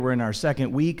We're in our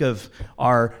second week of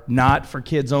our Not for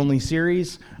Kids Only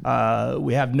series.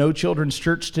 We have no children's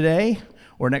church today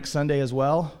or next Sunday as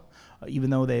well,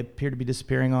 even though they appear to be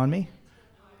disappearing on me.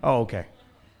 Oh, okay.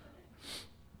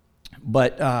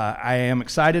 But I am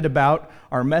excited about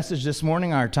our message this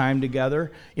morning, our time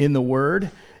together in the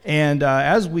Word. And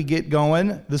as we get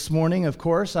going this morning, of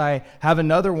course, I have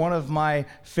another one of my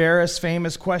Ferris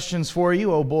famous questions for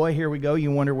you. Oh boy, here we go.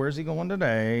 You wonder, where's he going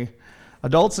today?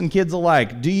 Adults and kids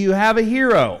alike, do you have a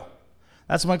hero?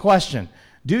 That's my question.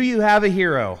 Do you have a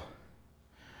hero?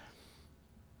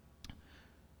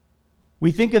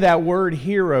 We think of that word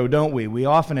hero, don't we? We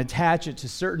often attach it to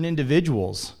certain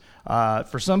individuals.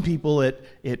 For some people,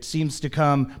 it seems to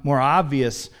come more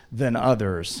obvious than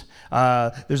others.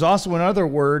 There's also another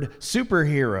word,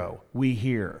 superhero, we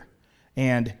hear.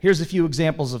 And here's a few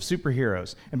examples of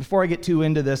superheroes. And before I get too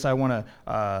into this, I want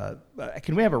to,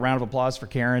 can we have a round of applause for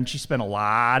Karen? She spent a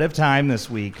lot of time this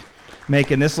week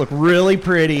making this look really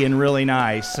pretty and really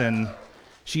nice, and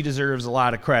she deserves a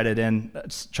lot of credit, and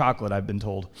it's chocolate, I've been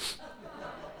told.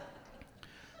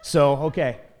 So,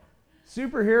 okay.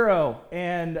 Superhero,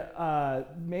 and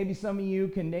maybe some of you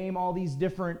can name all these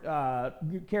different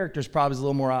characters, probably is a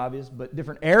little more obvious, but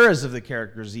different eras of the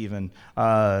characters even.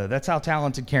 That's how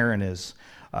talented Karen is.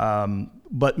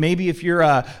 But maybe if you're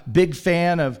a big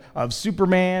fan of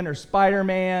Superman or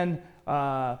Spider-Man,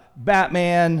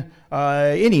 Batman,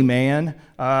 any man,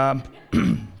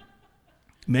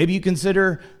 maybe you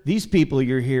consider these people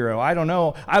your hero. I don't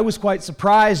know. I was quite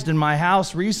surprised in my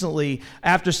house recently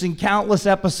after seeing countless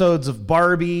episodes of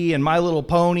Barbie and My Little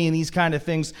Pony and these kind of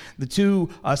things. The two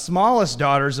smallest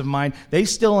daughters of mine, they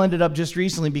still ended up just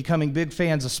recently becoming big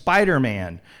fans of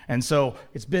Spider-Man. And so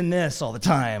it's been this all the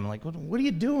time. Like, what are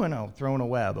you doing? Oh, throwing a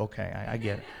web. Okay, I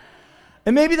get it.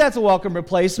 And maybe that's a welcome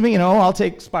replacement. You know, I'll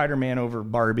take Spider-Man over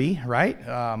Barbie, right?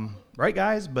 Right,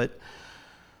 guys? But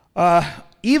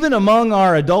even among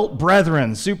our adult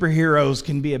brethren, superheroes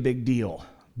can be a big deal.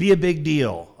 Be a big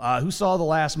deal. Who saw the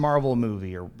last Marvel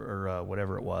movie or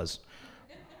whatever it was?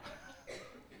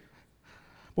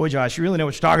 Boy, Josh, you really know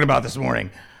what you're talking about this morning.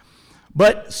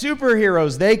 But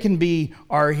superheroes, they can be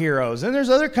our heroes. And there's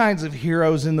other kinds of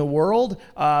heroes in the world.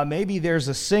 Maybe there's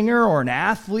a singer or an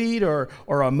athlete or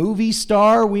a movie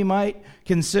star we might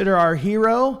consider our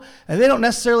hero. And they don't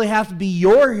necessarily have to be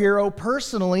your hero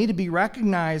personally to be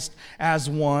recognized as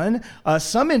one.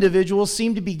 Some individuals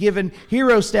seem to be given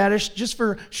hero status just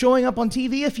for showing up on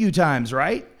TV a few times,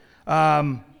 right?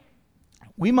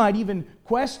 We might even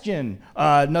question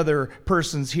another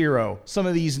person's hero, some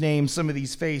of these names, some of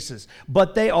these faces.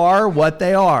 But they are what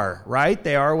they are, right?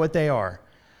 They are what they are.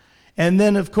 And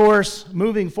then, of course,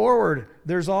 moving forward,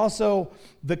 there's also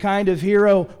the kind of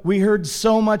hero we heard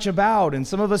so much about, and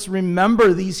some of us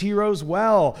remember these heroes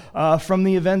well from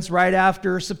the events right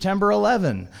after September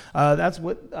 11. That's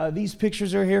what these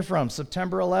pictures are here from,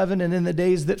 September 11 and in the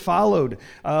days that followed.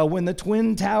 When the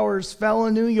Twin Towers fell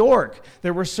in New York,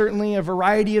 there were certainly a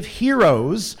variety of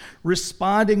heroes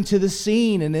responding to the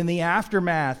scene and in the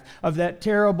aftermath of that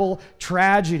terrible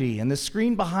tragedy. And the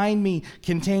screen behind me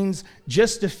contains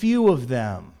just a few of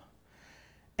them.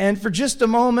 And for just a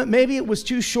moment, maybe it was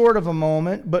too short of a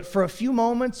moment, but for a few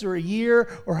moments or a year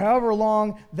or however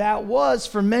long that was,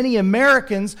 for many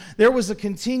Americans, there was a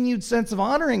continued sense of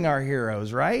honoring our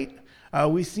heroes, right?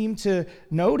 We seem to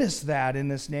notice that in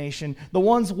this nation, the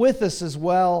ones with us as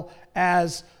well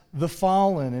as the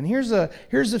fallen. And here's a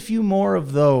few more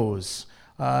of those,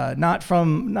 not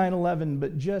from 9/11,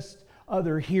 but just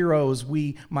other heroes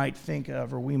we might think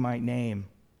of or we might name.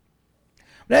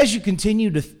 But as you continue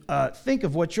to think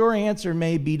of what your answer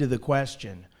may be to the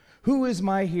question, who is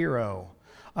my hero?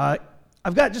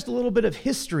 I've got just a little bit of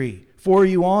history for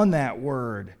you on that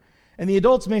word. And the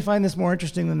adults may find this more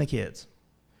interesting than the kids.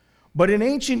 But in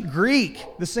ancient Greek,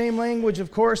 the same language,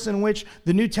 of course, in which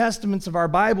the New Testaments of our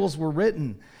Bibles were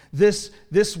written, this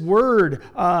word,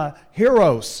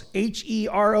 heros,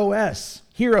 H-E-R-O-S,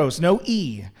 heros, no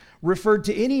E, referred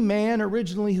to any man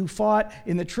originally who fought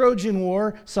in the Trojan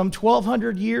War some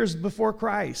 1,200 years before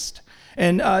Christ.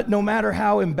 And no matter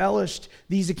how embellished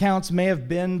these accounts may have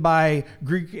been by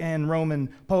Greek and Roman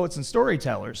poets and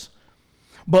storytellers,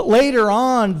 but later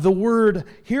on, the word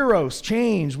heros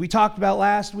changed. We talked about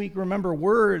last week, remember,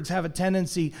 words have a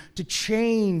tendency to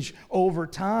change over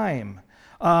time.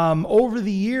 Over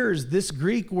the years, this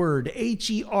Greek word,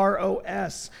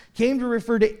 H-E-R-O-S, came to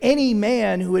refer to any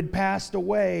man who had passed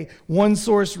away. One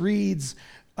source reads,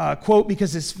 quote,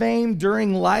 because his fame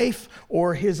during life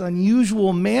or his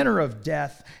unusual manner of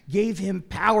death gave him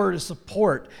power to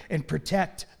support and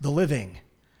protect the living.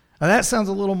 Now, that sounds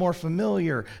a little more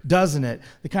familiar, doesn't it?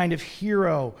 The kind of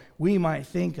hero we might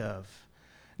think of.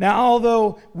 Now,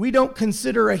 although we don't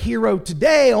consider a hero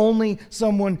today only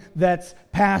someone that's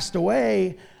passed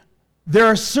away, there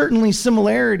are certainly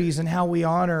similarities in how we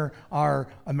honor our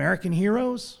American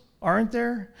heroes, aren't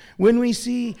there? When we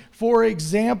see, for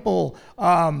example,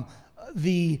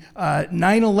 the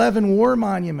 9/11 war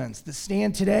monuments that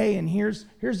stand today, and here's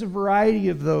a variety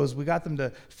of those. We got them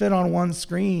to fit on one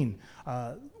screen.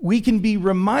 We can be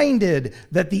reminded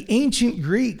that the ancient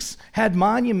Greeks had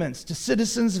monuments to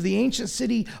citizens of the ancient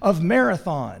city of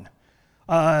Marathon.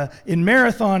 In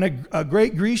Marathon, a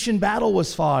great Grecian battle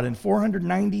was fought in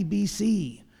 490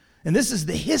 BC. And this is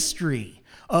the history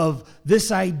of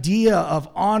this idea of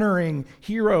honoring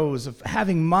heroes, of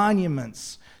having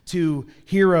monuments to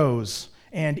heroes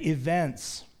and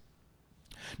events.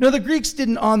 Now, the Greeks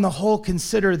didn't on the whole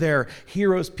consider their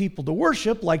heroes people to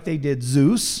worship like they did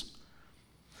Zeus.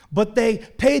 But they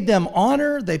paid them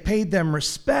honor, they paid them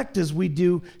respect as we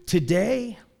do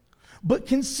today. But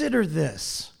consider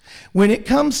this. When it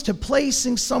comes to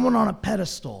placing someone on a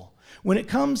pedestal, when it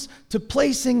comes to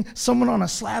placing someone on a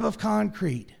slab of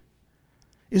concrete,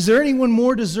 is there anyone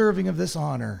more deserving of this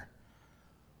honor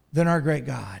than our great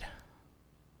God?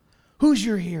 Who's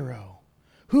your hero?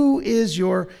 Who is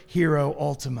your hero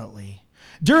ultimately?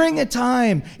 During a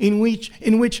time in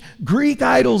which Greek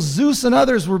idols, Zeus and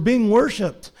others, were being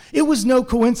worshipped, it was no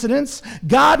coincidence.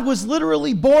 God was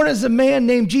literally born as a man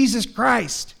named Jesus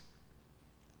Christ.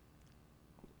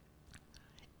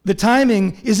 The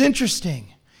timing is interesting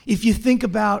if you think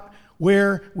about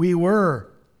where we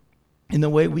were in the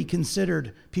way we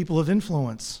considered people of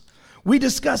influence. We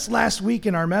discussed last week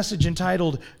in our message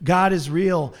entitled, God is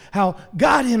Real, how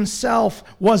God himself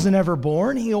wasn't ever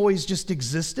born. He always just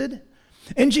existed.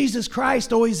 And Jesus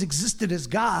Christ always existed as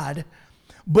God.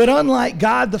 But unlike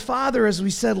God the Father, as we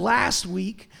said last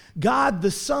week, God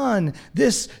the Son,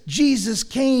 this Jesus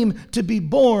came to be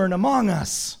born among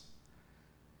us.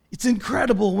 It's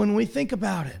incredible when we think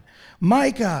about it.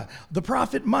 Micah, the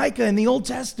prophet Micah in the Old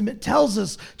Testament tells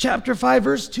us, chapter 5,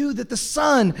 verse 2, that the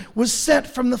Son was sent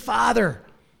from the Father.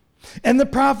 And the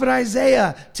prophet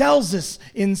Isaiah tells us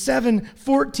in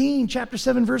chapter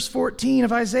 7, verse 14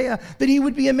 of Isaiah, that he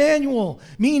would be Emmanuel,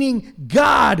 meaning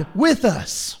God with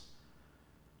us.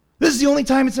 This is the only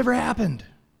time it's ever happened.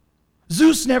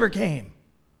 Zeus never came.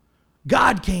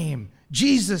 God came.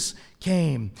 Jesus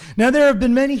came. Now, there have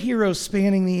been many heroes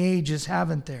spanning the ages,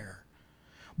 haven't there?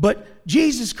 But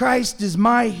Jesus Christ is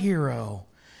my hero.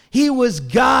 He was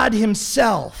God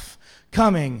himself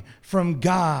coming from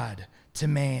God to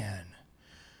man.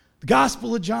 The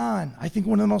Gospel of John, I think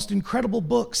one of the most incredible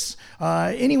books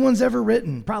anyone's ever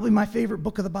written, probably my favorite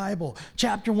book of the Bible.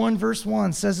 Chapter 1, verse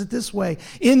 1 says it this way: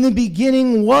 in the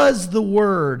beginning was the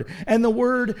Word, and the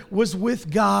Word was with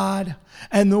God,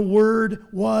 and the Word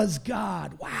was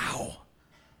God. Wow.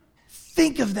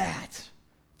 Think of that.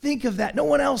 Think of that. No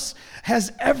one else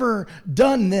has ever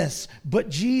done this but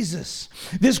Jesus.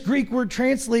 This Greek word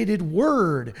translated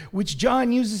word, which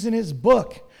John uses in his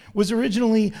book, was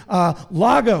originally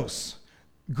logos,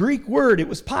 Greek word. It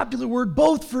was a popular word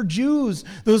both for Jews,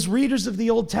 those readers of the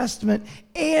Old Testament,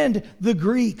 and the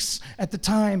Greeks at the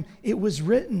time it was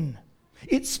written.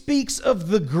 It speaks of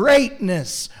the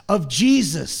greatness of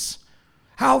Jesus,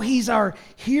 how he's our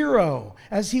hero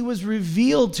as he was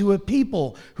revealed to a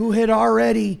people who had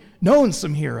already known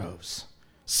some heroes,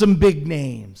 some big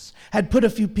names, had put a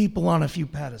few people on a few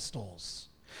pedestals.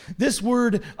 This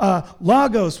word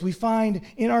logos we find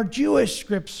in our Jewish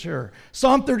scripture.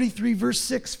 Psalm 33 verse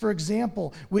 6, for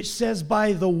example, which says,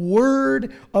 by the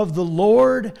word of the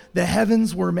Lord the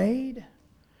heavens were made.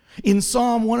 In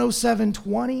Psalm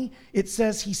 107:20, it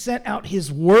says he sent out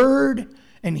his word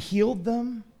and healed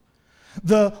them.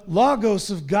 The logos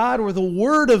of God, or the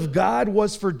word of God,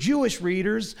 was for Jewish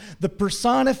readers the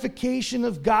personification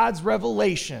of God's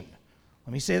revelation.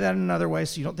 Let me say that in another way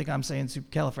so you don't think I'm saying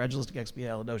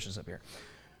supercalifragilisticexpialidocious up here.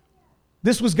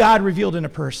 This was God revealed in a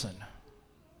person.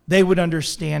 They would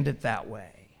understand it that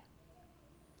way.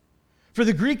 For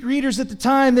the Greek readers at the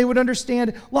time, they would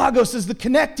understand logos as the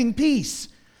connecting piece,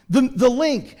 the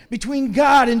link between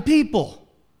God and people.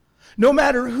 No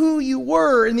matter who you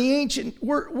were in the ancient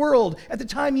world at the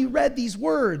time you read these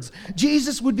words,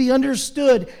 Jesus would be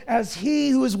understood as he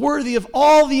who is worthy of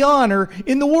all the honor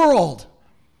in the world.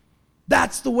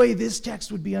 That's the way this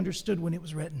text would be understood when it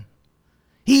was written.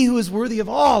 He who is worthy of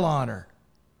all honor.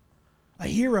 A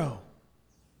hero.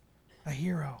 A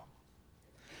hero.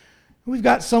 We've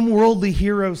got some worldly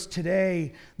heroes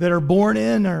today that are born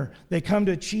in, or they come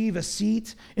to achieve a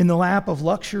seat in the lap of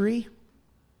luxury.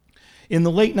 in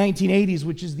the late 1980s,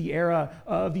 which is the era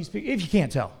of these people, if you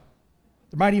can't tell.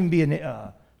 There might even be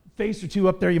a face or two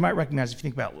up there you might recognize if you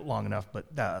think about it long enough, but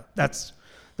that's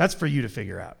for you to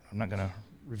figure out. I'm not going to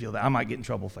reveal that. I might get in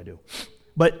trouble if I do.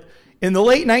 But in the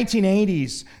late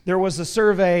 1980s, there was a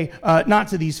survey, not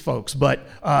to these folks, but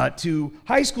to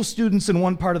high school students in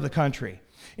one part of the country.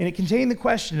 And it contained the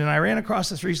question, and I ran across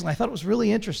this recently. I thought it was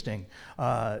really interesting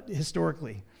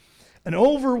historically. An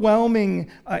overwhelming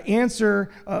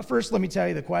answer. First, let me tell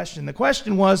you the question. The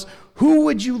question was, who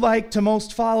would you like to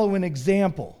most follow an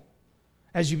example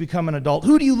as you become an adult?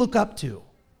 Who do you look up to?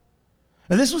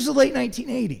 Now, this was the late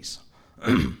 1980s.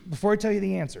 Before I tell you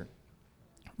the answer,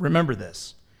 remember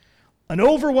this. An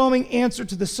overwhelming answer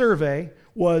to the survey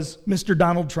was Mr.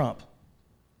 Donald Trump.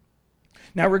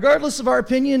 Now, regardless of our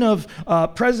opinion of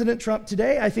President Trump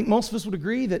today, I think most of us would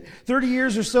agree that 30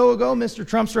 years or so ago, Mr.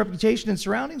 Trump's reputation and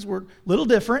surroundings were a little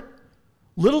different.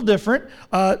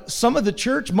 Some of the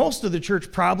church, most of the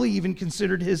church probably even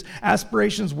considered his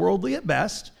aspirations worldly at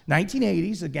best.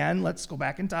 1980s, again, let's go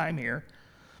back in time here.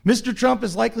 Mr. Trump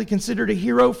is likely considered a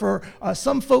hero for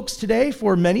some folks today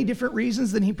for many different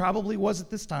reasons than he probably was at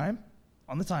this time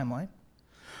on the timeline.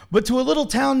 But to a little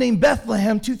town named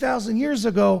Bethlehem 2,000 years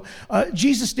ago,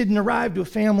 Jesus didn't arrive to a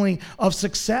family of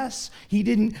success. He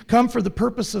didn't come for the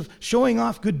purpose of showing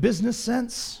off good business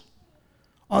sense.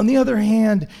 On the other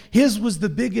hand, his was the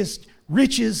biggest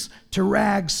riches to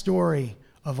rags story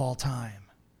of all time.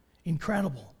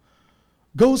 Incredible.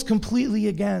 Goes completely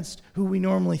against who we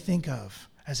normally think of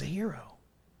as a hero.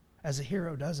 As a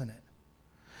hero, doesn't it?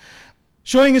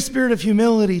 Showing a spirit of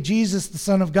humility, Jesus, the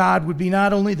Son of God, would be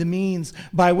not only the means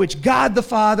by which God the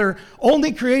Father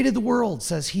only created the world,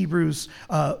 says Hebrews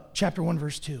chapter 1,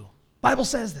 verse 2. Bible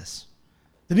says this.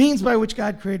 The means by which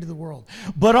God created the world,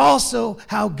 but also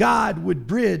how God would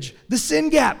bridge the sin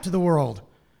gap to the world.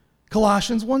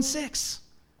 Colossians 1:6.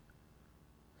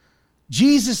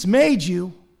 Jesus made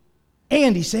you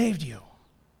and he saved you.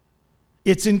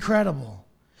 It's incredible.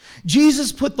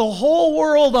 Jesus put the whole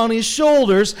world on his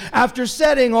shoulders after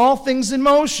setting all things in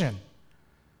motion.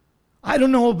 I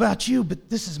don't know about you, but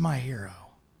this is my hero.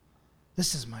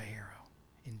 This is my hero,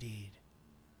 indeed.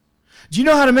 Do you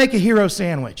know how to make a hero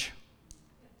sandwich?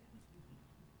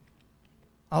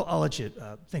 I'll let you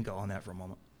think on that for a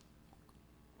moment.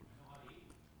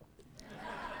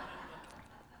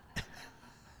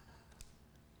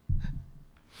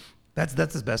 That's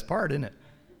the best part, isn't it?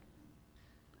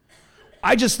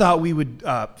 I just thought we would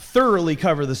thoroughly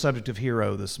cover the subject of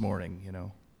hero this morning, you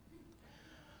know.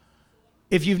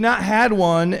 If you've not had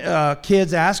one,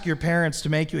 kids, ask your parents to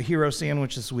make you a hero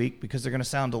sandwich this week because they're going to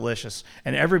sound delicious.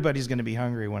 And everybody's going to be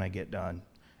hungry when I get done.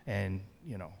 And,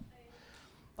 you know,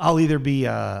 I'll either be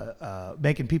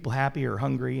making people happy or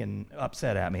hungry and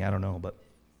upset at me. I don't know, but.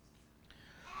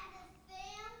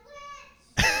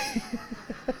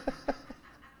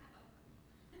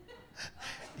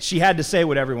 She had to say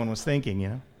what everyone was thinking, you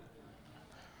know.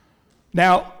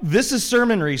 Now, this is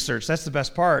sermon research. That's the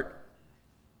best part.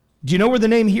 Do you know where the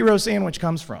name Hero Sandwich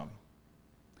comes from?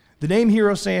 The name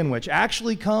Hero Sandwich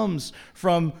actually comes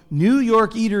from New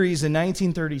York eateries in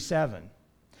 1937.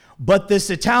 But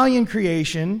this Italian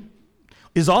creation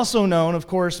is also known, of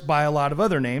course, by a lot of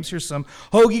other names. Here's some: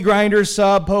 Hoagie Grinder,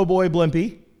 Sub, Po' Boy,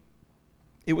 Blimpie.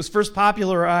 It was first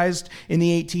popularized in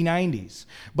the 1890s.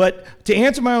 But to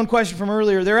answer my own question from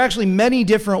earlier, there are actually many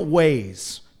different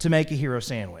ways to make a hero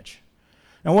sandwich.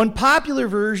 Now, one popular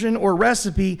version or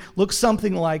recipe looks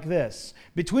something like this.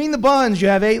 Between the buns, you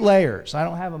have 8 layers. I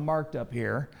don't have them marked up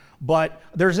here, but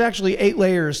there's actually 8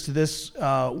 layers to this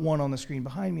one on the screen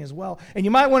behind me as well. And you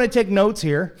might want to take notes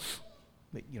here,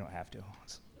 but you don't have to.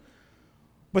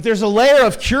 But there's a layer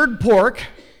of cured pork.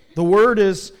 The word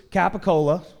is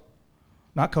capicola.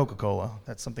 Not Coca-Cola.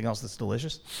 That's something else that's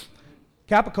delicious.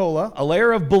 Capicola, a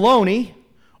layer of bologna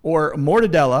or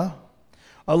mortadella,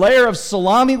 a layer of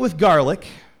salami with garlic.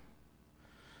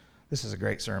 This is a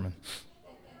great sermon.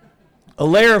 A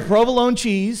layer of provolone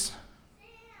cheese,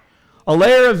 a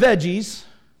layer of veggies,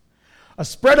 a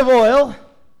spread of oil,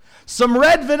 some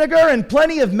red vinegar, and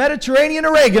plenty of Mediterranean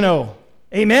oregano.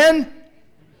 Amen?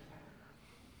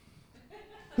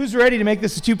 Who's ready to make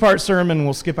this a 2-part sermon and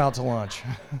we'll skip out to lunch?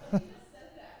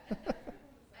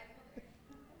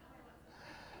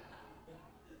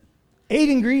 8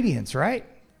 ingredients, right?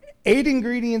 8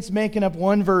 ingredients making up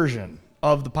one version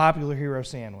of the popular hero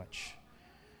sandwich.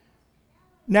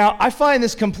 Now, I find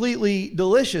this completely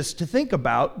delicious to think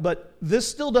about, but this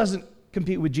still doesn't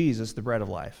compete with Jesus, the bread of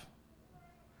life.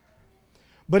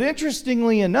 But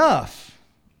interestingly enough,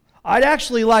 I'd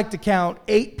actually like to count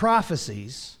 8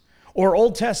 prophecies, or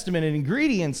Old Testament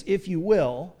ingredients, if you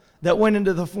will, that went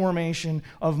into the formation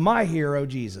of my hero,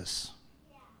 Jesus.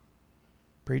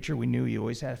 Preacher, we knew you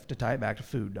always have to tie it back to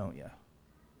food, don't you?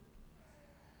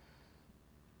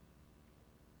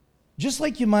 Just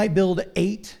like you might build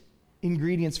 8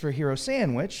 ingredients for a hero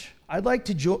sandwich, I'd like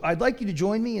you to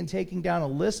join me in taking down a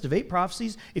list of 8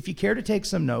 prophecies if you care to take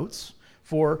some notes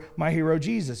for my hero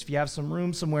Jesus. If you have some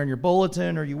room somewhere in your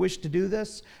bulletin or you wish to do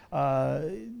this,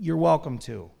 you're welcome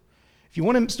to. If you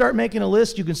want to start making a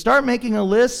list, you can start making a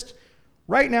list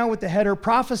right now with the header,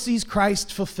 Prophecies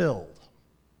Christ Fulfilled.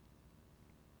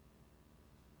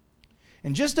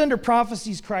 And just under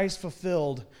Prophecies Christ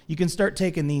Fulfilled, you can start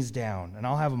taking these down. And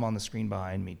I'll have them on the screen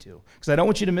behind me too, because I don't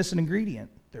want you to miss an ingredient.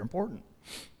 They're important.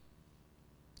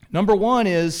 Number 1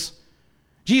 is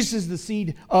Jesus is the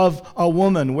seed of a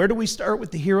woman. Where do we start with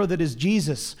the hero that is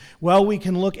Jesus? Well, we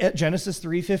can look at Genesis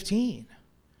 3:15.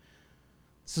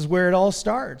 This is where it all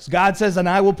starts. God says, and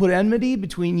I will put enmity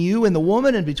between you and the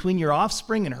woman, and between your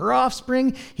offspring and her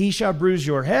offspring. He shall bruise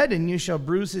your head, and you shall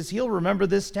bruise his heel. Remember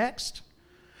this text?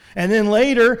 And then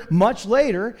later, much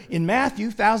later, in Matthew,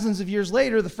 thousands of years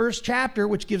later, the first chapter,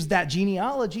 which gives that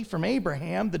genealogy from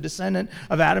Abraham, the descendant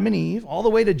of Adam and Eve, all the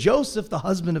way to Joseph, the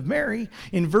husband of Mary.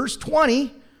 In verse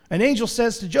 20, an angel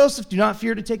says to Joseph, do not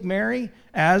fear to take Mary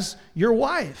as your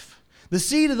wife. The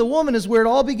seed of the woman is where it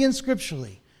all begins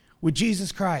scripturally, with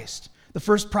Jesus Christ, the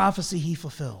first prophecy he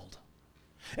fulfilled.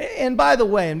 And by the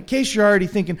way, in case you're already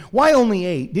thinking, why only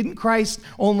 8? Didn't Christ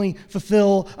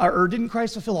fulfill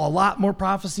a lot more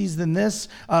prophecies than this?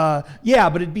 Yeah,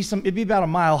 but it'd be about a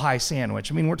mile-high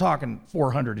sandwich. I mean, we're talking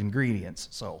 400 ingredients.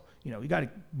 So, you got to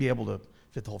be able to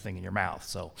fit the whole thing in your mouth.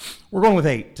 So we're going with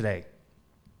 8 today.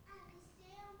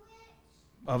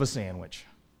 Of a sandwich.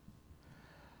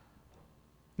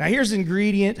 Now here's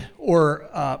ingredient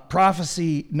or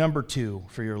prophecy number 2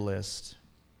 for your list.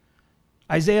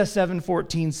 Isaiah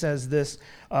 7:14 says this,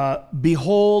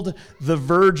 behold, the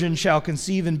virgin shall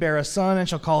conceive and bear a son and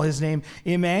shall call his name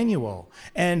Emmanuel.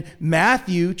 And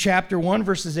Matthew chapter 1,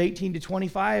 verses 18 to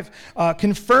 25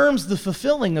 confirms the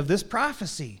fulfilling of this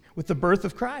prophecy with the birth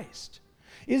of Christ.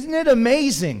 Isn't it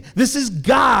amazing? This is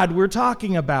God we're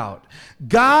talking about.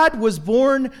 God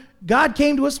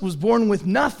came to us, was born with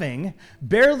nothing,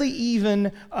 barely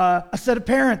even a set of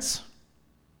parents.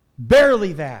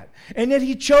 Barely that. And yet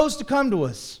he chose to come to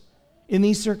us in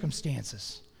these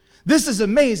circumstances. This is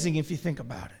amazing if you think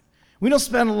about it. We don't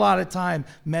spend a lot of time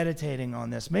meditating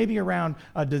on this. Maybe around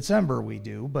December we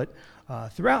do, but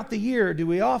throughout the year, do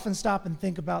we often stop and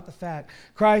think about the fact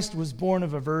Christ was born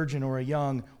of a virgin or a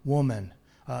young woman?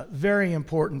 Very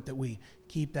important that we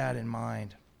keep that in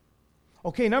mind.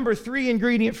 Okay, number 3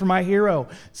 ingredient for my hero,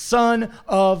 Son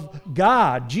of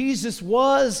God. Jesus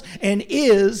was and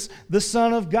is the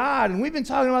Son of God. And we've been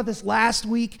talking about this last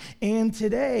week and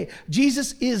today.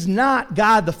 Jesus is not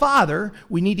God the Father.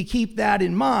 We need to keep that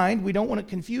in mind. We don't want to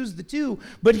confuse the two.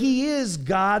 But he is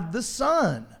God the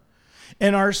Son.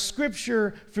 And our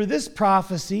scripture for this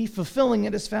prophecy, fulfilling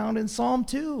it, is found in Psalm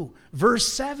 2, verse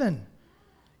 7.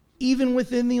 Even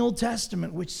within the Old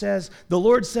Testament, which says, the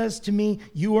Lord says to me,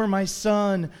 you are my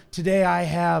son, today I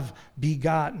have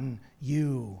begotten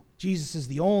you. Jesus is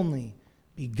the only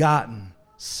begotten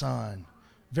Son.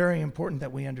 Very important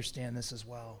that we understand this as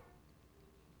well.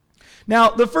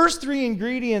 Now, the first 3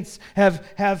 ingredients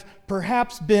have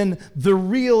perhaps been the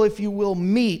real, if you will,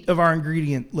 meat of our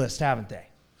ingredient list, haven't they?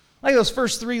 Like those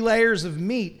first 3 layers of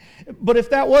meat. But if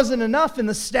that wasn't enough in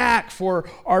the stack for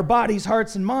our bodies,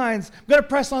 hearts, and minds, I'm going to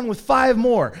press on with 5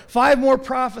 more. 5 more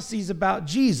prophecies about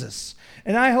Jesus.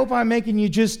 And I hope I'm making you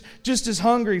just as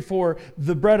hungry for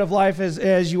the bread of life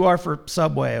as you are for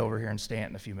Subway over here in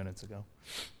Stanton a few minutes ago.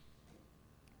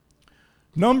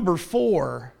 Number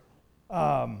 4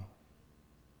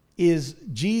 is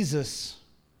Jesus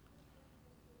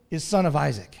is son of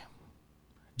Isaac.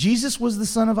 Jesus was the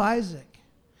son of Isaac.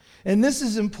 And this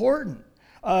is important.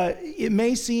 It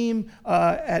may seem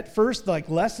at first like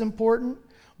less important,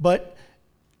 but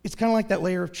it's kind of like that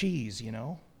layer of cheese,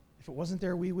 If it wasn't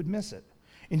there, we would miss it.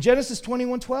 In Genesis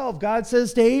 21:12, God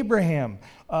says to Abraham,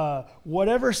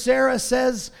 whatever Sarah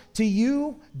says to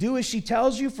you, do as she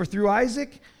tells you, for through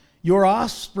Isaac, your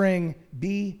offspring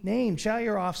be named. Shall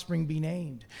your offspring be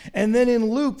named? And then in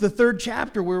Luke, the 3rd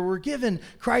chapter, where we're given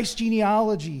Christ's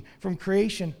genealogy from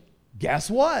creation, guess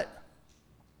what?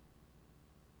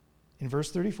 In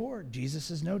verse 34, Jesus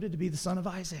is noted to be the son of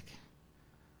Isaac.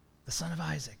 The son of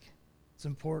Isaac. It's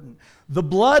important. The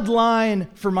bloodline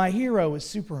for my hero is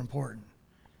super important.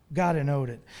 Got to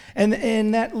note it.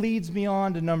 And that leads me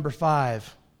on to number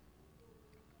 5.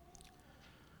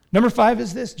 Number 5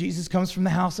 is this: Jesus comes from the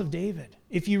house of David.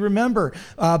 If you remember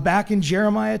back in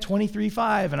Jeremiah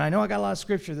 23:5, and I know I got a lot of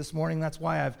scripture this morning, that's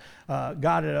why I've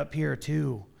got it up here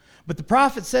too. But the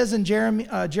prophet says in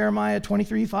Jeremiah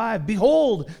 23:5,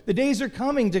 "Behold, the days are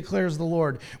coming, declares the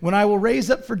Lord, when I will raise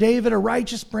up for David a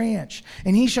righteous branch,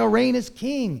 and he shall reign as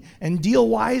king and deal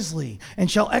wisely,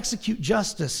 and shall execute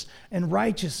justice and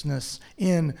righteousness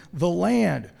in the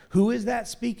land." Who is that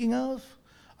speaking of?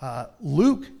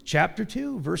 Luke chapter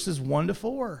 2, verses 1 to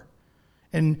 4.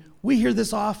 And we hear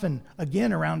this often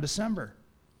again around December.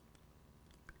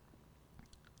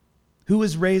 Who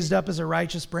is raised up as a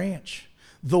righteous branch?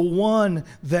 The one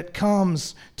that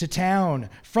comes to town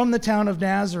from the town of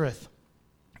Nazareth,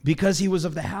 because he was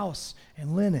of the house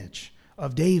and lineage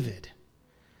of David.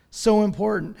 So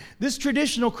important. This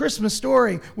traditional Christmas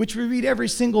story, which we read every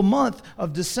single month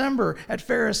of December at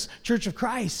Ferris Church of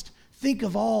Christ, think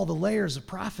of all the layers of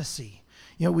prophecy.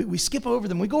 You know, we skip over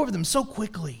them. We go over them so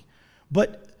quickly,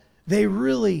 but they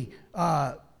really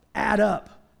add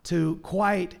up to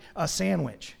quite a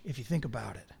sandwich if you think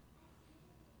about it.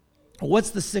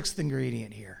 What's the 6th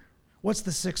ingredient here? What's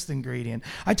the 6th ingredient?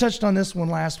 I touched on this one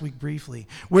last week briefly.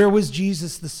 Where was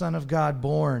Jesus, the Son of God,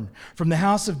 born? From the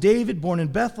house of David, born in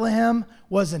Bethlehem,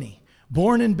 wasn't he?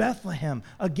 Born in Bethlehem.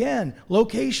 Again,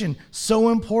 location, so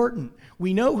important.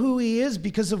 We know who he is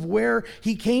because of where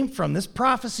he came from. This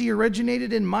prophecy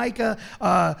originated in Micah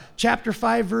chapter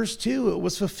 5, verse 2. It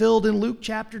was fulfilled in Luke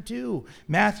chapter 2,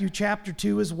 Matthew chapter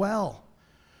 2 as well.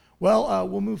 Well,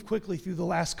 we'll move quickly through the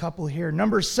last couple here.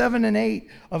 Numbers 7 and 8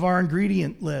 of our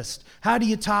ingredient list. How do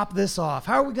you top this off?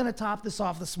 How are we going to top this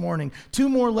off this morning? 2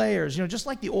 more layers, just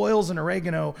like the oils and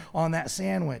oregano on that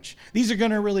sandwich. These are going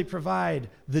to really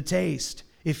provide the taste,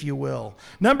 if you will.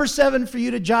 Number 7 for you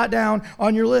to jot down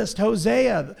on your list.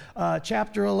 Hosea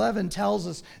chapter 11 tells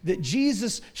us that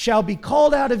Jesus shall be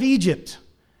called out of Egypt.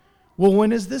 Well,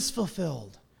 when is this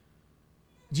fulfilled?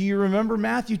 Do you remember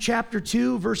Matthew chapter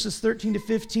 2, verses 13 to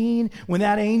 15, when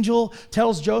that angel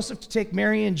tells Joseph to take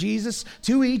Mary and Jesus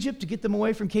to Egypt to get them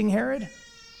away from King Herod?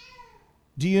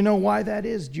 Do you know why that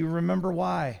is? Do you remember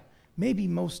why? Maybe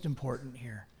most important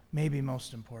here. Maybe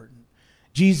most important.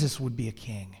 Jesus would be a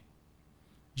king.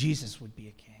 Jesus would be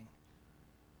a king.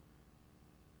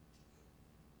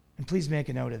 And please make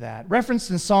a note of that.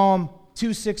 Referenced in Psalm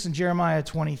 2:6 and Jeremiah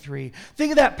 23.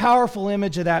 Think of that powerful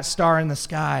image of that star in the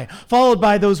sky, followed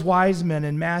by those wise men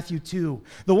in Matthew 2.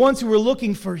 The ones who were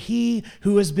looking for he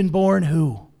who has been born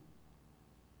who?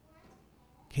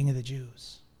 King of the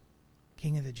Jews.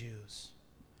 King of the Jews.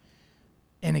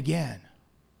 And again,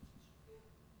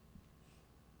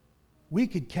 we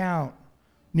could count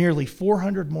nearly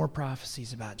 400 more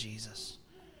prophecies about Jesus.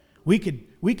 We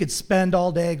could spend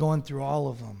all day going through all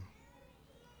of them.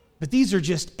 But these are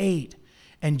just 8.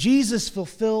 And Jesus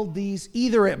fulfilled these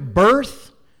either at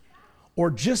birth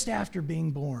or just after being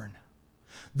born.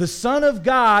 The Son of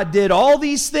God did all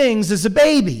these things as a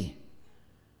baby.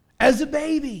 As a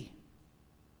baby.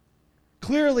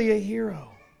 Clearly a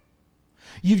hero.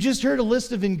 You've just heard a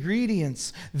list of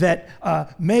ingredients that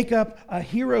make up a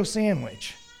hero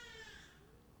sandwich.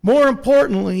 More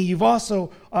importantly, you've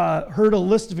also heard a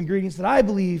list of ingredients that I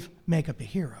believe make up a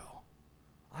hero.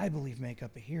 I believe make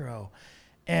up a hero.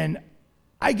 And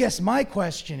I guess my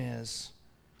question is,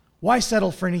 why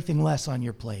settle for anything less on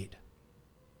your plate?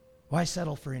 Why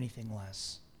settle for anything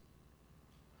less?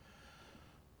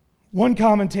 One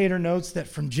commentator notes that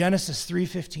from Genesis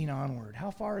 3:15 onward, how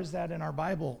far is that in our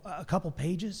Bible? A couple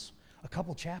pages? A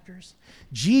couple chapters?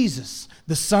 Jesus,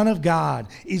 the Son of God,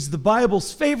 is the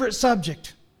Bible's favorite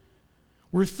subject.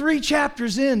 We're 3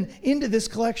 chapters into this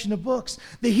collection of books.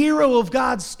 The hero of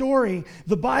God's story,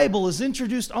 the Bible, is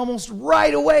introduced almost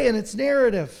right away in its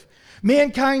narrative.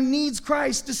 Mankind needs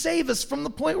Christ to save us from the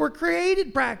point we're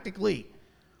created practically.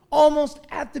 Almost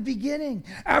at the beginning.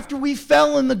 After we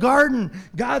fell in the garden,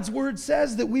 God's word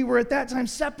says that we were at that time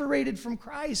separated from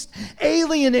Christ,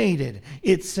 alienated,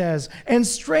 it says, and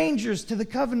strangers to the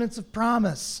covenants of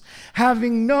promise,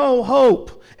 having no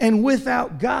hope and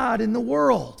without God in the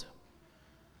world.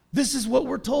 This is what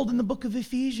we're told in the book of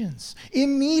Ephesians.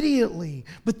 Immediately.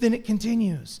 But then it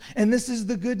continues. And this is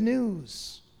the good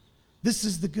news. This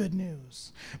is the good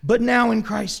news. But now in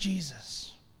Christ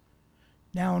Jesus.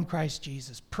 Now in Christ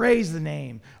Jesus. Praise the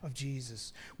name of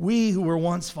Jesus. We who were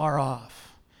once far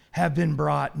off have been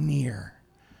brought near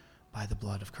by the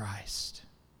blood of Christ.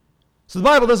 So the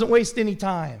Bible doesn't waste any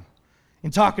time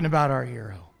in talking about our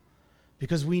hero,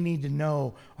 because we need to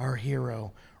know our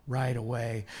hero right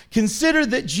away. Consider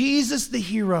that Jesus, the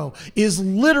hero, is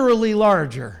literally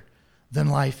larger than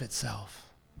life itself.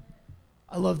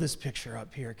 I love this picture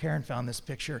up here. Karen found this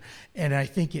picture, and I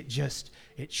think it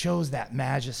shows that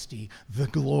majesty, the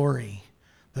glory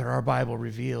that our Bible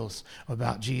reveals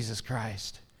about Jesus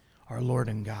Christ, our Lord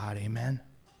and God. Amen.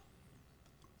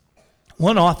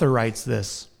 One author writes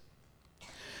this: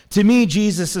 "To me,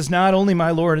 Jesus is not only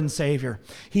my Lord and Savior,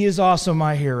 he is also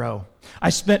my hero. I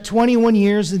spent 21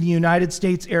 years in the United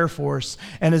States Air Force,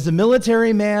 and as a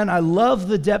military man, I love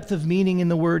the depth of meaning in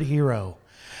the word hero.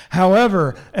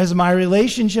 However, as my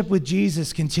relationship with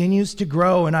Jesus continues to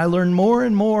grow and I learn more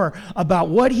and more about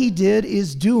what he did,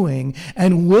 is doing,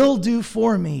 and will do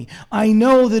for me, I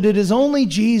know that it is only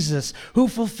Jesus who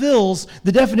fulfills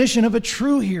the definition of a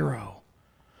true hero."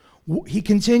 He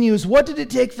continues, "What did it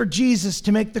take for Jesus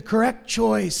to make the correct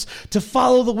choice to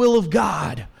follow the will of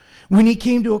God when he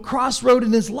came to a crossroad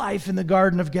in his life in the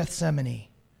Garden of Gethsemane?"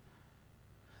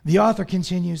 The author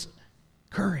continues,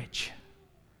 "Courage.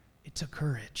 It took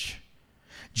courage.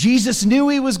 Jesus knew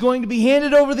he was going to be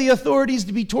handed over to the authorities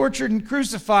to be tortured and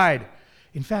crucified.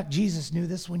 In fact, Jesus knew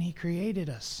this when he created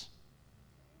us,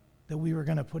 that we were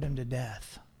going to put him to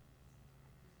death.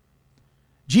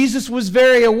 Jesus was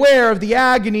very aware of the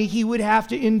agony he would have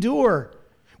to endure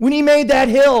when he made that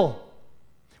hill,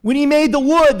 when he made the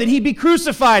wood that he'd be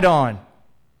crucified on.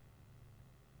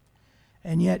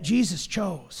 And yet Jesus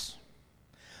chose,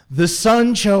 the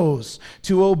Son chose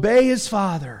to obey his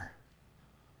Father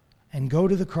and go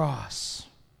to the cross.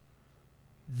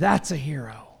 That's a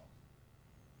hero.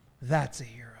 That's a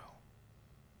hero.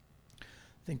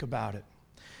 Think about it.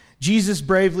 Jesus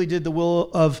bravely did the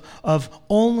will of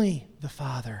only the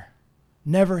Father,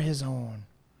 never his own,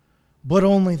 but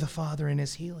only the Father in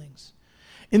his healings.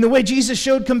 In the way Jesus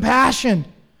showed compassion,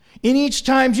 in each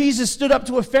time Jesus stood up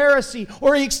to a Pharisee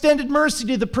or he extended mercy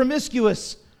to the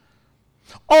promiscuous,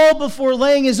 all before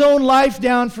laying his own life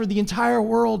down for the entire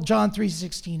world. John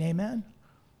 3:16, amen?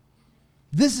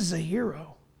 This is a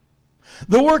hero.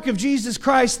 The work of Jesus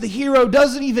Christ, the hero,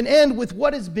 doesn't even end with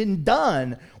what has been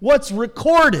done, what's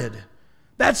recorded.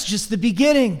 That's just the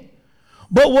beginning.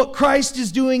 But what Christ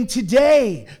is doing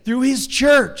today through his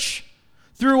church,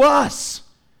 through us,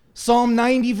 Psalm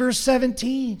 90, verse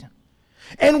 17,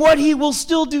 and what he will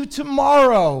still do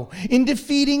tomorrow in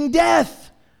defeating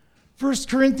death, 1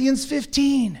 Corinthians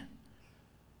 15.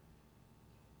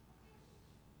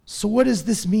 So what does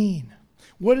this mean?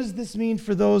 What does this mean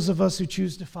for those of us who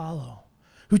choose to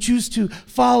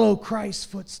follow Christ's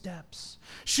footsteps?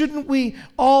 Shouldn't we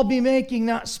all be making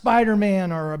not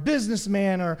Spider-Man or a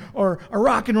businessman or a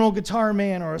rock and roll guitar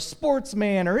man or a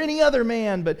sportsman or any other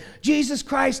man, but Jesus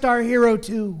Christ, our hero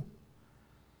too,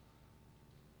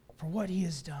 for what he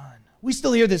has done? We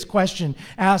still hear this question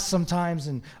asked sometimes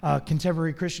in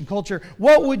contemporary Christian culture: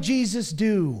 what would Jesus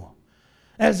do?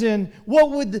 As in, what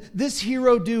would this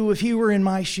hero do if he were in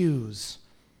my shoes?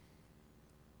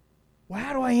 Well,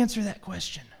 how do I answer that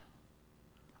question?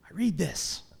 I read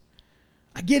this.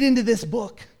 I get into this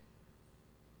book.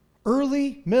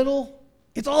 Early, middle,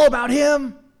 it's all about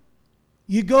him.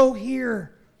 You go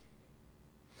here.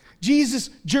 Jesus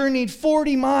journeyed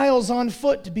 40 miles on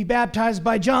foot to be baptized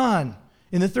by John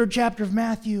in the 3rd chapter of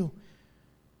Matthew.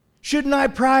 Shouldn't I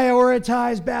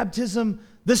prioritize baptism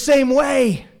the same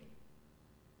way?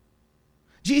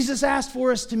 Jesus asked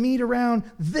for us to meet around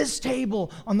this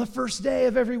table on the first day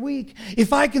of every week.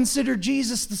 If I consider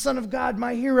Jesus, the Son of God,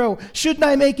 my hero, shouldn't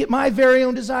I make it my very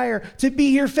own desire to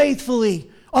be here faithfully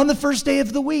on the first day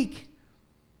of the week?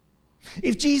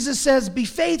 If Jesus says, "Be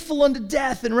faithful unto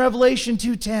death" in Revelation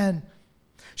 2:10,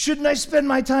 shouldn't I spend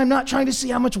my time not trying to see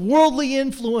how much worldly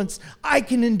influence I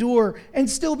can endure and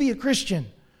still be a Christian,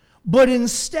 but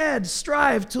instead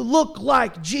strive to look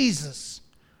like Jesus?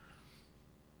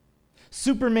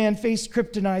 Superman faced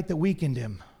kryptonite that weakened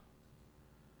him.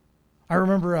 I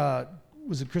remember,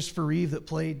 was it Christopher Reeve that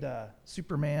played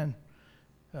Superman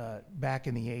back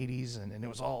in the 80s, and it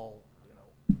was all,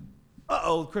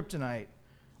 kryptonite.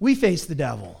 We face the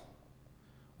devil.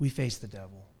 We face the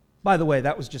devil. By the way,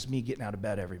 that was just me getting out of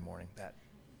bed every morning.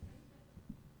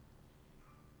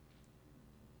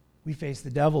 We face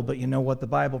the devil, but you know what? The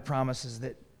Bible promises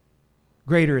that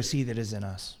greater is he that is in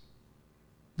us.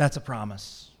 That's a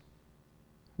promise.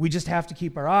 We just have to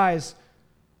keep our eyes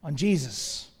on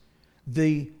Jesus,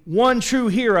 the one true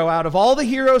hero out of all the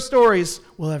hero stories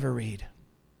we'll ever read.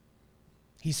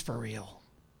 He's for real.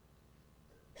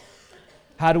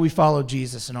 How do we follow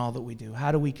Jesus in all that we do?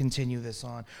 How do we continue this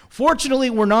on? Fortunately,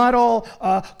 we're not all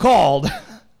called.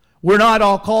 We're not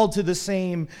all called to the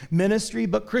same ministry,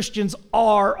 but Christians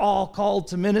are all called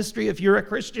to ministry. If you're a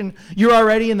Christian, you're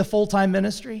already in the full-time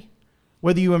ministry.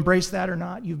 Whether you embrace that or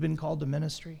not, you've been called to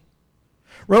ministry.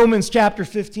 Romans chapter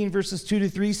 15, verses 2 to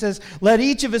 3 says, "Let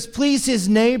each of us please his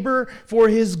neighbor for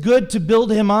his good to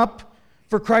build him up,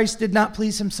 for Christ did not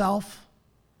please himself."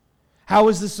 How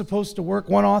is this supposed to work?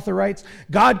 One author writes,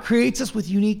 "God creates us with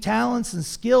unique talents and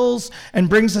skills and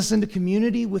brings us into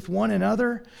community with one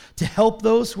another to help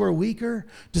those who are weaker,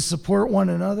 to support one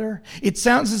another." It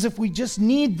sounds as if we just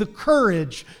need the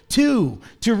courage to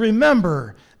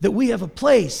remember that we have a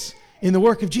place in the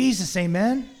work of Jesus.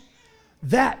 Amen?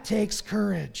 That takes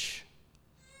courage.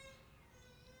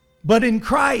 But in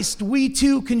Christ, we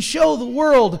too can show the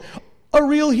world a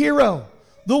real hero.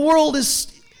 The world is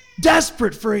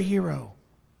desperate for a hero.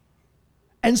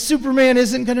 And Superman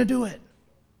isn't going to do it.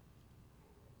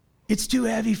 It's too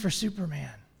heavy for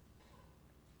Superman,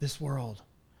 this world.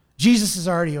 Jesus has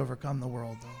already overcome the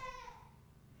world, though.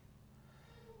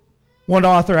 One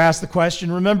author asked the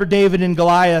question, remember David and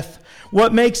Goliath,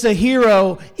 what makes a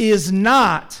hero is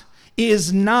not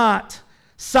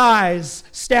size,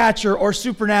 stature, or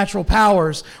supernatural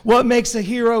powers. What makes a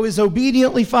hero is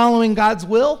obediently following God's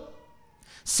will,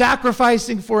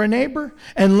 sacrificing for a neighbor,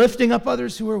 and lifting up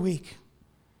others who are weak.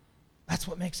 That's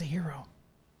what makes a hero.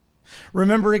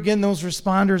 Remember again those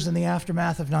responders in the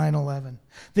aftermath of 9/11.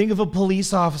 Think of a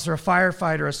police officer, a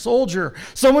firefighter, a soldier,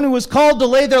 someone who was called to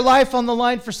lay their life on the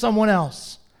line for someone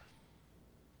else.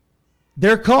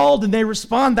 They're called and they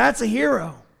respond. That's a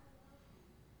hero.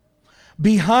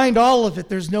 Behind all of it,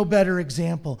 there's no better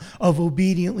example of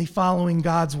obediently following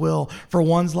God's will for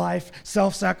one's life,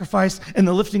 self-sacrifice, and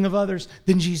the lifting of others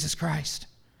than Jesus Christ.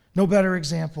 No better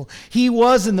example. He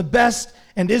was and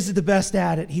is the best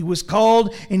at it. He was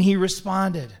called and he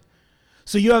responded.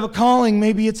 So you have a calling,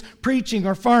 maybe it's preaching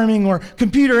or farming or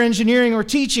computer engineering or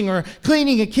teaching or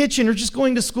cleaning a kitchen or just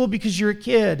going to school because you're a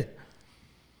kid.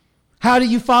 How do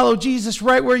you follow Jesus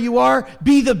right where you are?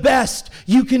 Be the best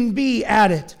you can be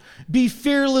at it. Be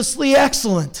fearlessly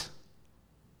excellent.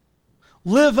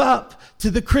 Live up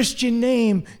to the Christian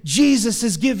name Jesus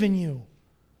has given you.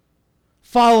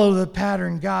 Follow the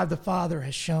pattern God the Father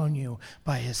has shown you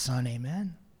by his Son.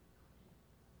 Amen.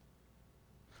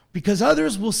 Because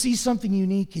others will see something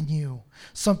unique in you,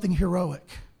 something heroic,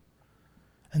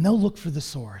 and they'll look for the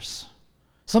source.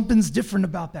 Something's different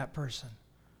about that person.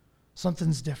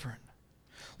 Something's different.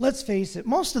 Let's face it,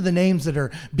 most of the names that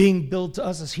are being billed to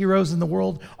us as heroes in the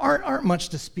world aren't much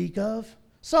to speak of.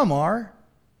 Some are,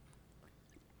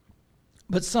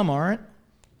 but some aren't.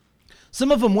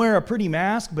 Some of them wear a pretty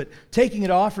mask, but taking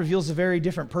it off reveals a very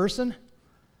different person.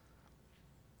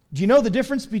 Do you know the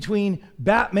difference between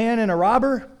Batman and a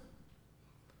robber?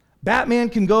 Batman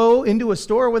can go into a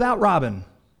store without robbing.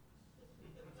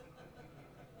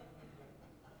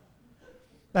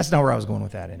 That's not where I was going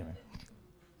with that anyway.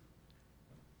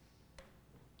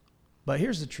 But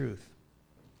here's the truth.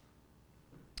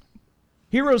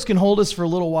 Heroes can hold us for a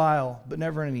little while, but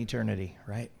never in an eternity,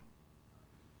 right?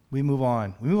 We move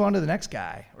on. We move on to the next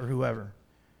guy or whoever.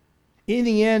 In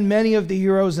the end, many of the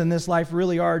heroes in this life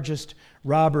really are just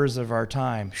robbers of our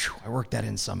time. Whew, I worked that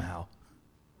in somehow.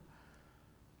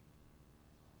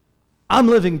 I'm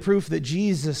living proof that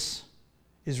Jesus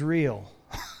is real.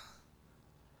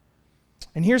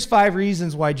 And here's 5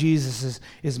 reasons why Jesus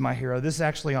is my hero. This is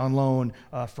actually on loan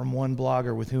from one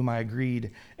blogger with whom I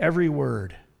agreed every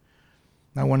word.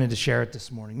 I wanted to share it this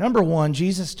morning. Number 1,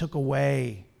 Jesus took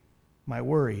away my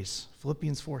worries.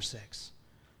 Philippians 4:6.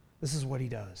 This is what he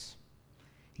does.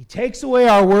 He takes away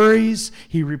our worries.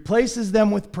 He replaces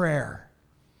them with prayer.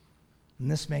 And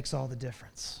this makes all the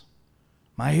difference.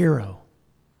 My hero.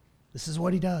 This is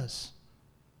what he does.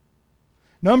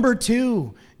 Number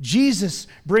 2, Jesus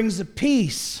brings a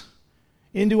peace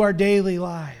into our daily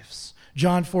lives.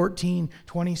 John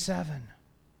 14:27.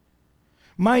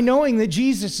 My knowing that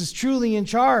Jesus is truly in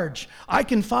charge, I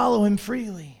can follow him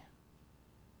freely.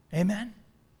 Amen.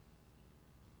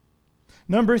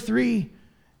 Number 3,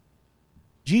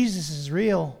 Jesus is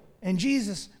real, and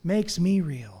Jesus makes me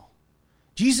real.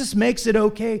 Jesus makes it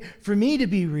okay for me to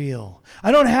be real.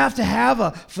 I don't have to have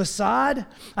a facade.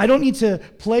 I don't need to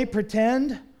play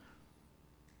pretend.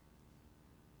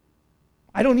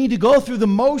 I don't need to go through the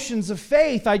motions of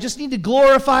faith. I just need to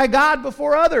glorify God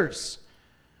before others.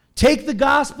 Take the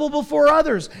gospel before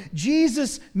others.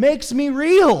 Jesus makes me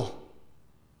real.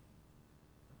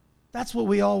 That's what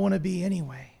we all want to be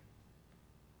anyway.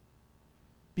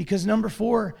 Because number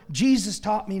 4, Jesus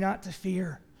taught me not to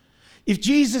fear. If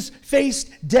Jesus faced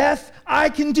death, I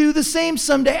can do the same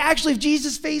someday. Actually, if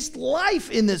Jesus faced life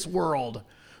in this world,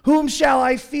 whom shall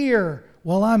I fear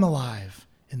while I'm alive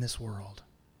in this world?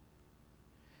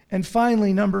 And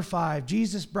finally, number 5,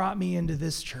 Jesus brought me into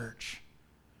this church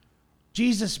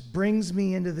Jesus brings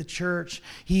me into the church.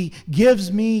 He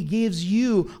gives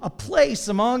you a place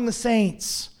among the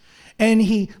saints. And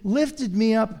he lifted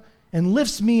me up and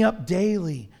lifts me up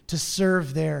daily to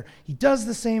serve there. He does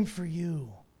the same for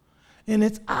you. And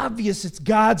it's obvious it's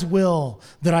God's will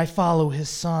that I follow his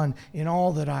Son in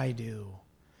all that I do.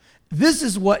 This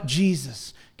is what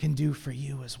Jesus can do for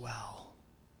you as well.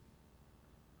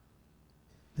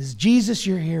 Is Jesus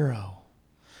your hero?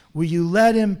 Will you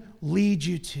let him lead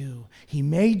you to? He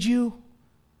made you.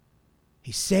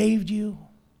 He saved you.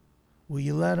 Will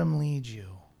you let him lead you?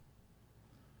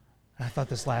 And I thought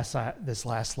this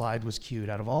last slide was cute.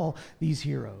 Out of all these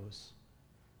heroes,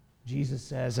 Jesus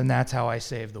says, and that's how I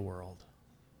save the world.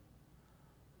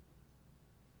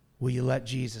 Will you let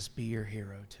Jesus be your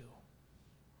hero too?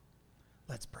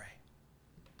 Let's pray.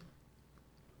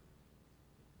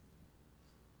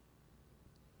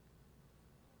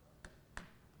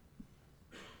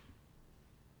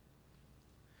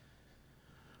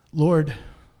 Lord,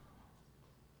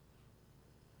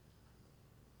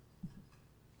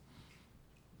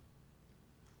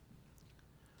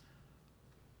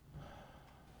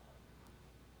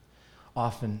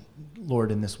 often,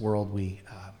 Lord, in this world, we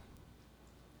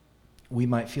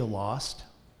might feel lost.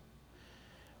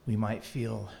 We might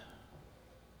feel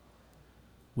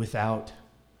without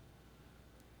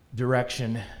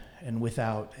direction and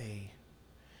without a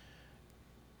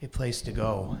place to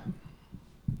go,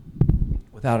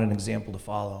 without an example to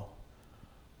follow.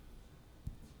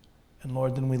 And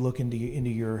Lord, then we look into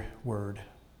your word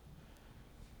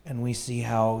and we see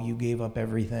how you gave up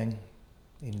everything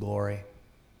in glory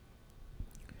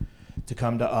to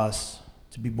come to us,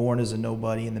 to be born as a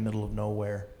nobody in the middle of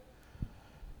nowhere.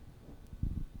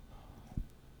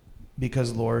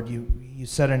 Because, Lord, you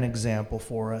set an example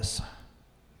for us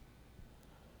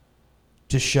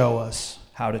to show us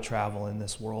how to travel in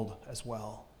this world as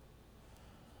well.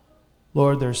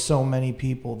 Lord, there's so many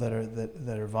people that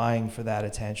are vying for that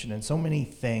attention, and so many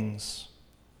things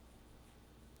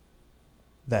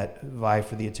that vie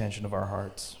for the attention of our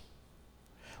hearts.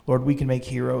 Lord, we can make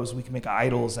heroes, we can make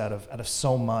idols out of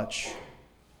so much.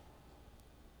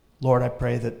 Lord, I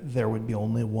pray that there would be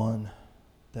only one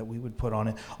that we would put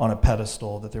on a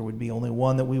pedestal, that there would be only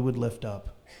one that we would lift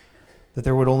up, that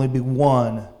there would only be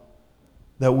one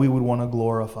that we would want to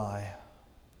glorify.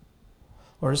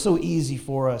 Lord, it's so easy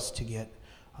for us to get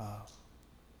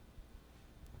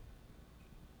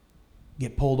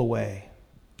pulled away,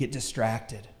 get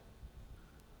distracted.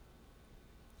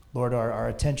 Lord, our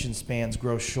attention spans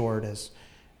grow short as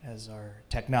our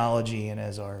technology and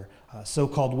as our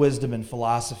so-called wisdom and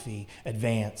philosophy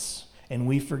advance, and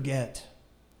we forget.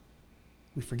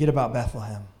 We forget about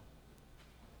Bethlehem.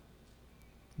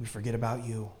 We forget about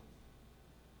you.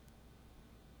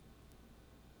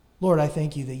 Lord, I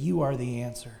thank you that you are the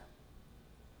answer.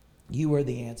 You are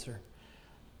the answer.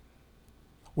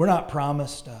 We're not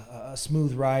promised a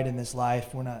smooth ride in this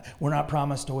life. We're not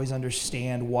promised to always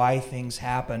understand why things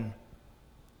happen.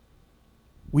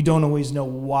 We don't always know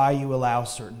why you allow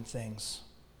certain things.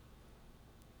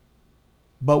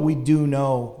 But we do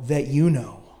know that you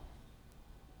know.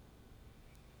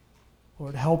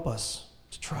 Lord, help us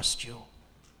to trust you.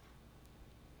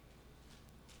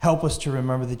 Help us to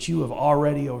remember that you have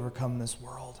already overcome this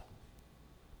world.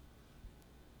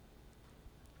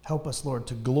 Help us, Lord,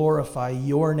 to glorify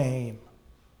your name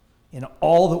in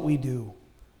all that we do,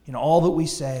 in all that we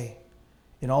say,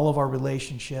 in all of our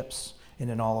relationships,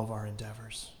 and in all of our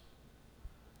endeavors.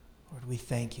 Lord, we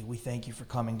thank you. We thank you for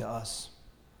coming to us.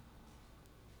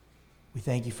 We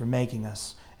thank you for making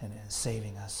us and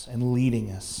saving us and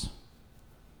leading us.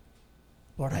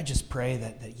 Lord, I just pray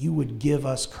that you would give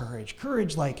us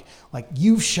courage like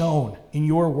you've shown in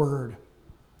your word,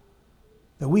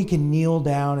 that we can kneel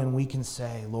down and we can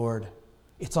say, Lord,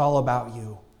 it's all about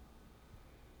you.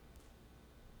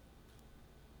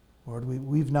 Lord,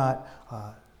 we've not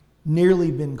nearly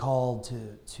been called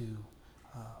to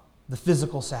the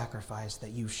physical sacrifice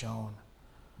that you've shown,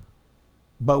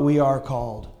 but we are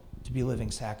called to be living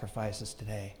sacrifices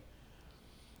today.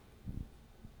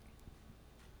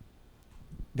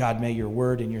 God, may your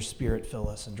word and your spirit fill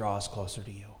us and draw us closer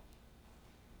to you.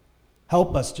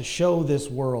 Help us to show this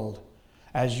world,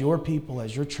 as your people,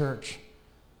 as your church,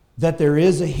 that there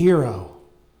is a hero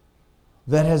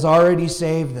that has already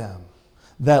saved them,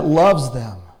 that loves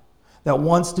them, that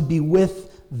wants to be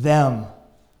with them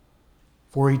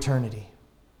for eternity.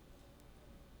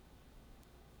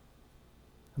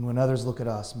 And when others look at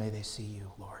us, may they see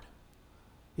you, Lord.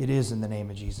 It is in the name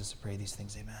of Jesus I pray these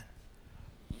things, amen.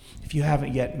 If you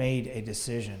haven't yet made a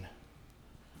decision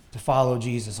to follow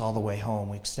Jesus all the way home,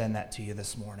 we extend that to you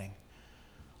this morning.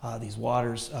 these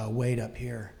waters wade up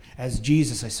here. As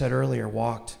Jesus, I said earlier,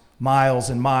 walked miles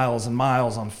and miles and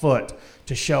miles on foot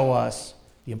to show us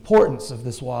the importance of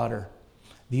this water,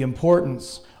 the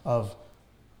importance of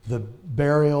the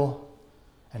burial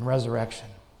and resurrection,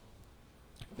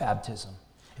 baptism.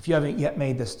 If you haven't yet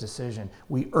made this decision,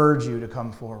 we urge you to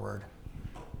come forward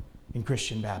in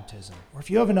Christian baptism. Or if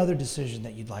you have another decision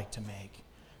that you'd like to make,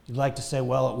 you'd like to say,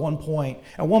 well, at one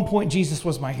point Jesus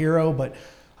was my hero, but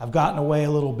I've gotten away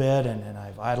a little bit and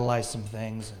I've idolized some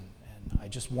things, and I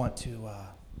just want to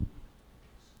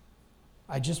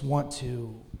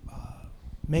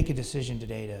make a decision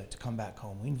today to come back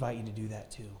home. We invite you to do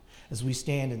that too as we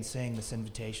stand and sing this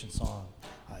invitation song.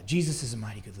 Jesus is a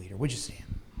mighty good leader. Would you stand?